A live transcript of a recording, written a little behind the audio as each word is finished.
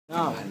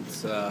No,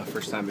 it's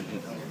first time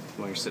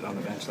when you're sitting on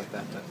the bench like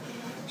that.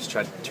 Just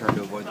tried to turn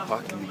to avoid the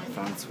puck and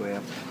found its way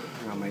up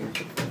around my ear.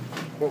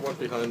 What went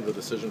behind the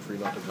decision for you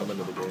not to come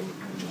into the game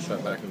and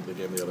shut back into the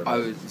game the other night? I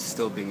was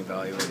still being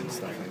evaluated and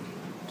stuff.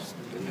 I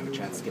just didn't have a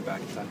chance to get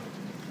back in time.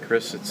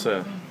 Chris, it's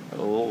a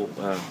little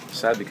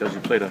sad because you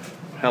played a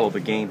hell of a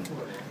game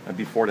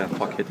before that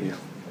puck hit you.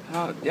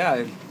 Yeah,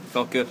 it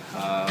felt good.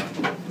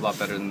 A lot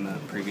better than the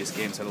previous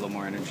games. Had a little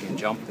more energy and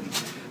jumped, and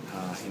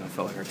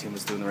felt like our team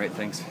was doing the right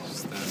things.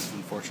 Just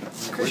unfortunate.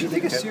 Chris, you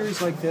think a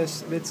series like this,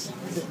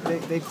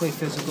 they play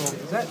physical.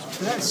 Does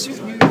that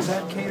suit you? Does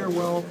that cater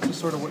well to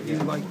sort of what you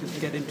like to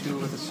get into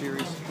with a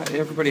series?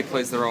 Everybody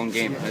plays their own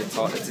game.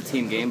 It's a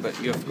team game, but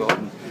you have to go out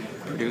and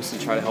produce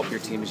and try to help your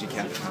team as you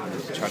can.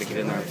 Try to get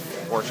in there,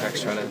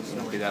 forechecks, try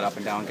to be that up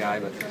and down guy.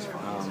 But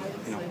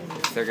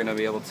if they're going to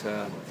be able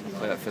to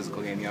play that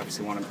physical game, you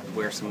obviously want to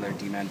wear some of their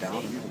D-men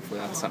down, and hopefully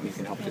that's something you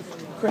can help do.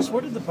 Chris,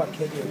 where did the puck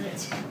hit you?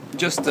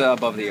 Just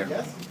above the ear.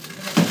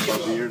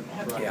 Above the ear?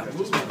 Yeah.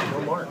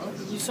 No mark.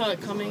 You saw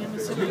it coming in the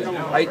city?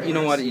 You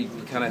know what? You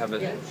kind of have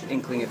an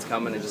inkling it's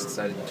coming, and just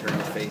decided to turn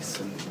your face,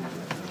 and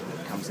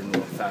it comes in a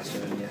little faster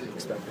than you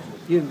expected.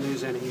 You didn't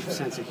lose any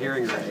sense of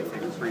hearing or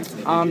anything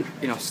briefly?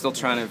 Still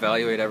trying to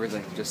evaluate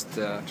everything. Just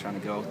trying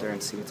to go out there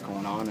and see what's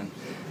going on and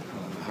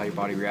how your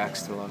body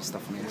reacts to a lot of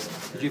stuff on the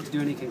ice. Did you have to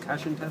do any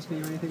concussion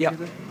testing or anything? Yeah.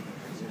 You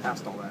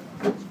passed all that.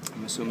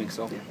 I'm assuming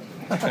so.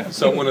 Is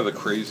that one of the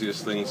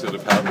craziest things that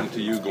have happened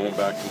to you going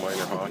back to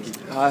minor hockey?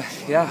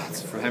 Yeah,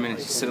 it's for him. You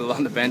sit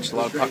on the bench, a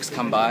lot of pucks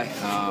come by.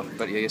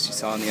 But I guess you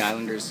saw in the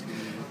Islanders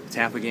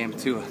Tampa game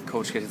too, a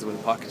coach gets hit with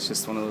a puck. It's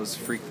just one of those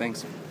freak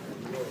things.